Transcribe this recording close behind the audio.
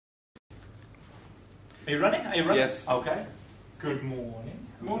Are you running? Are you running? Yes. Okay. Good morning.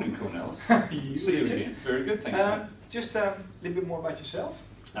 Good morning, Cornelis. You See you too. again. Very good, thanks, mate. Just a little bit more about yourself.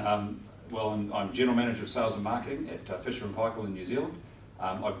 Well, I'm General Manager of Sales and Marketing at Fisher & Paykel in New Zealand.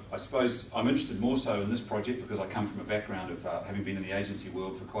 I suppose I'm interested more so in this project because I come from a background of having been in the agency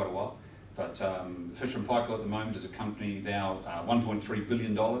world for quite a while. But Fisher & Paykel at the moment is a company now $1.3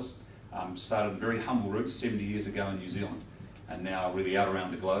 billion, started very humble roots 70 years ago in New Zealand, and now really out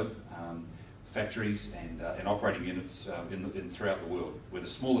around the globe, factories and operating units throughout the world. We're the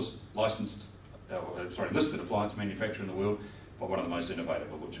smallest listed appliance manufacturer in the world, but one of the most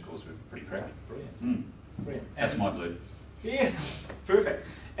innovative, of which of course we're pretty proud. Brilliant. Brilliant. That's my blue. Yeah, perfect.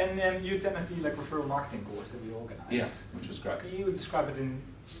 And you attended the referral marketing course that we organised. Yeah, which was great. Can you describe it in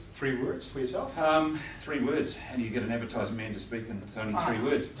 3 words for yourself? 3 words. How do you get an advertising man to speak in only 3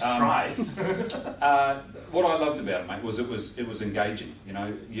 words? Try. What I loved about it, mate, was it was engaging. You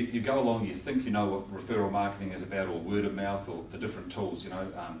know, you go along, you think you know what referral marketing is about, or word of mouth, or the different tools, you know,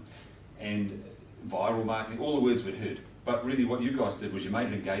 and viral marketing, all the words we'd heard. But really, what you guys did was you made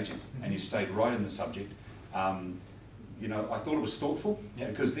it engaging, and you stayed right in the subject. You know, I thought it was thoughtful,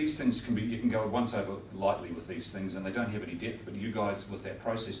 because these things you can go once over lightly with these things and they don't have any depth, but you guys with that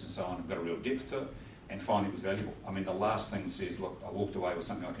process and so on have got a real depth to it, and finally it was valuable. I mean, the last thing says, look, I walked away with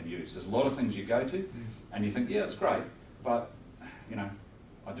something I can use. There's a lot of things you go to and you think, yeah, it's great, but, you know,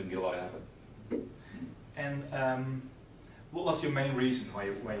 I didn't get a lot out of it. And what was your main reason why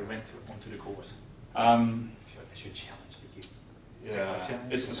you went onto the course? As your challenge, did you?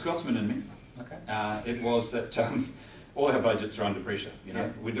 It's the Scotsman in me. Okay. It was that all our budgets are under pressure. You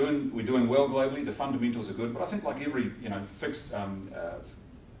know, we're doing well globally. The fundamentals are good, but I think like every fixed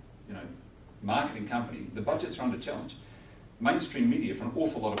marketing company, the budgets are under challenge. Mainstream media for an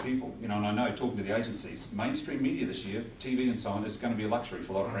awful lot of people, and I know talking to the agencies, mainstream media this year, TV and so on, is going to be a luxury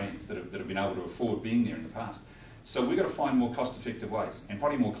for a lot of brands that have been able to afford being there in the past. So we've got to find more cost-effective ways and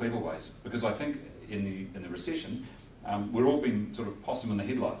probably more clever ways, because I think in the recession, we're all being sort of possum in the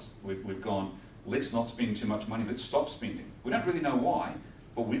headlights. We've gone, let's not spend too much money, let's stop spending. We don't really know why,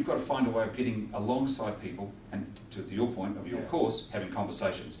 but we've got to find a way of getting alongside people, and to your point of your course, having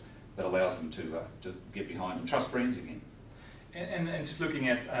conversations that allows them to get behind and trust brands again. And just looking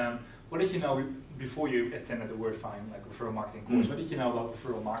at, what did you know before you attended the WordFine referral marketing course? What did you know about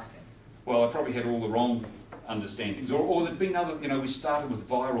referral marketing? Well, I probably had all the wrong understandings, or there'd been other, we started with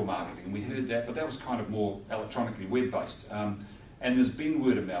viral marketing and we heard that, but that was kind of more electronically web-based. And there's been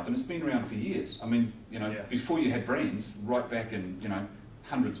word of mouth, and it's been around for years. I mean, before you had brands, right back in,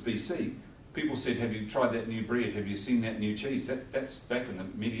 hundreds BC, people said, have you tried that new bread? Have you seen that new cheese? That's back in the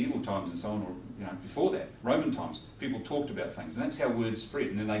medieval times and so on, or, before that, Roman times. People talked about things, and that's how words spread,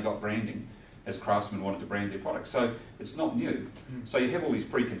 and then they got branding as craftsmen wanted to brand their products. So it's not new. So you have all these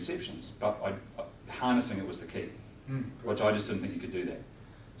preconceptions, but harnessing it was the key, which I just didn't think you could do that.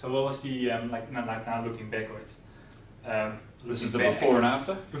 So what was the, now looking backwards? This is the before and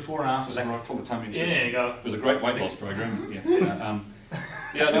after? Before and after. Just right for the tummy. Yeah, there you go. It was a great weight loss program.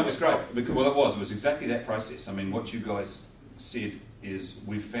 Yeah, that was great. Because, well, it was exactly that process. I mean, what you guys said is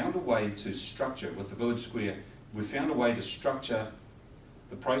we've found a way to structure, with the Village Square, we've found a way to structure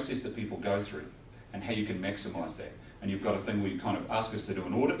the process that people go through and how you can maximise that. And you've got a thing where you kind of ask us to do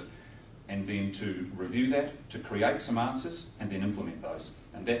an audit, and then to review that, to create some answers, and then implement those.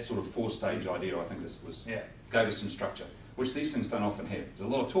 And that sort of 4-stage idea, I think, gave us some structure, which these things don't often have. There's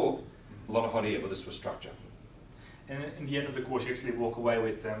a lot of talk, a lot of hot air, but this was structure. And in the end of the course, you actually walk away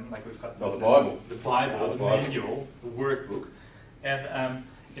with, we've got the Bible, the manual, the workbook, and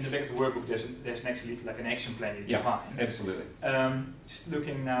in the back of the workbook, there's actually like an action plan you define. Absolutely. Just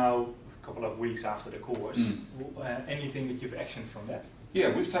looking now, a couple of weeks after the course, anything that you've actioned from that? Yeah,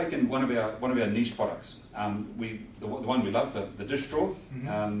 we've taken one of our niche products. The one we love, the dish drawer,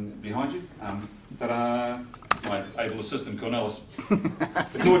 behind you. Ta-da! My able assistant Cornelis.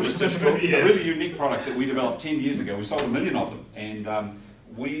 The gorgeous dish drawer, a really unique product that we developed 10 years ago. We sold 1 million of them, and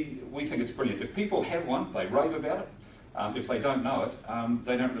we think it's brilliant. If people have one, they rave about it. If they don't know it,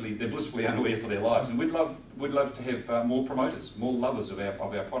 they're blissfully unaware for their lives. And we'd love to have more promoters, more lovers of our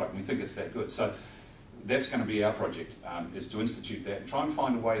product. And we think it's that good. So that's going to be our project, is to institute that and try and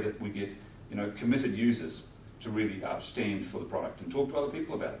find a way that we get committed users to really stand for the product and talk to other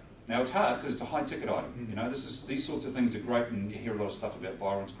people about it. Now it's hard because it's a high ticket item. These sorts of things are great, and you hear a lot of stuff about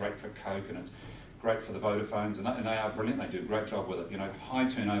viral. It's great for Coke, and it's great for the Vodafones, and they are brilliant. They do a great job with it. High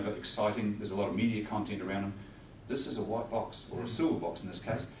turnover, exciting. There's a lot of media content around them. This is a white box, or a silver box in this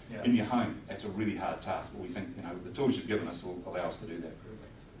case, in your home. That's a really hard task, but we think the tools you've given us will allow us to do that.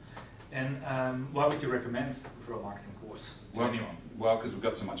 And why would you recommend referral marketing course to anyone? Well, because we've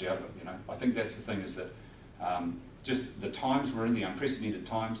got so much out of it, you know. I think that's the thing, is that just the times we're in, the unprecedented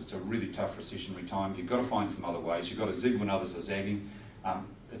times, it's a really tough recessionary time. You've got to find some other ways. You've got to zig when others are zagging.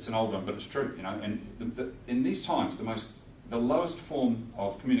 It's an old one, but it's true, you know. And in these times, the lowest form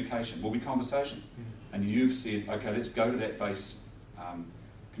of communication will be conversation. And you've said, okay, let's go to that base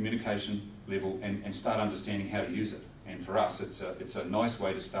communication level and start understanding how to use it. And for us, it's a nice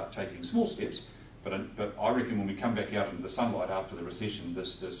way to start taking small steps. But I reckon when we come back out into the sunlight after the recession,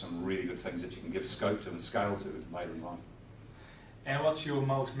 there's some really good things that you can give scope to and scale to later in life. And what's your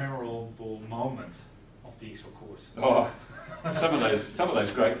most memorable moment of the ESOL course? Oh, some of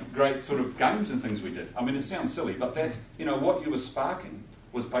those great sort of games and things we did. I mean, it sounds silly, but that, you know, what you were sparking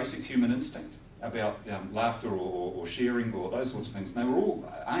was basic human instinct about laughter or sharing or those sorts of things. And they were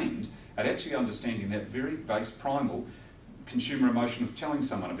all aimed at actually understanding that very base primal consumer emotion of telling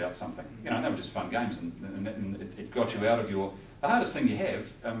someone about something. You know, and they were just fun games, and it got you out of your... The hardest thing you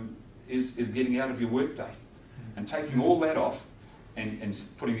have is getting out of your workday and taking all that off and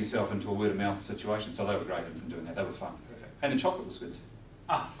putting yourself into a word-of-mouth situation. So they were great in doing that. They were fun. Perfect. And the chocolate was good.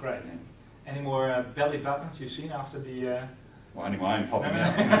 Ah, great. Yeah. Any more belly buttons you've seen after the... Well, only my own popping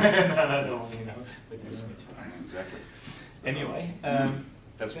out. No, you know. Exactly. Anyway...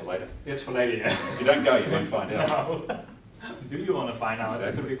 that's for later. That's for later, yeah. If you don't go, you won't find out. No. Do you want to find out? Exactly.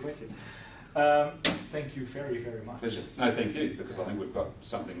 That's a big question. Thank you very, very much. Pleasure. No, thank you, because I think we've got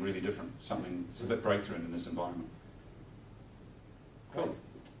something really different, something that's a bit breakthrough in this environment. Cool.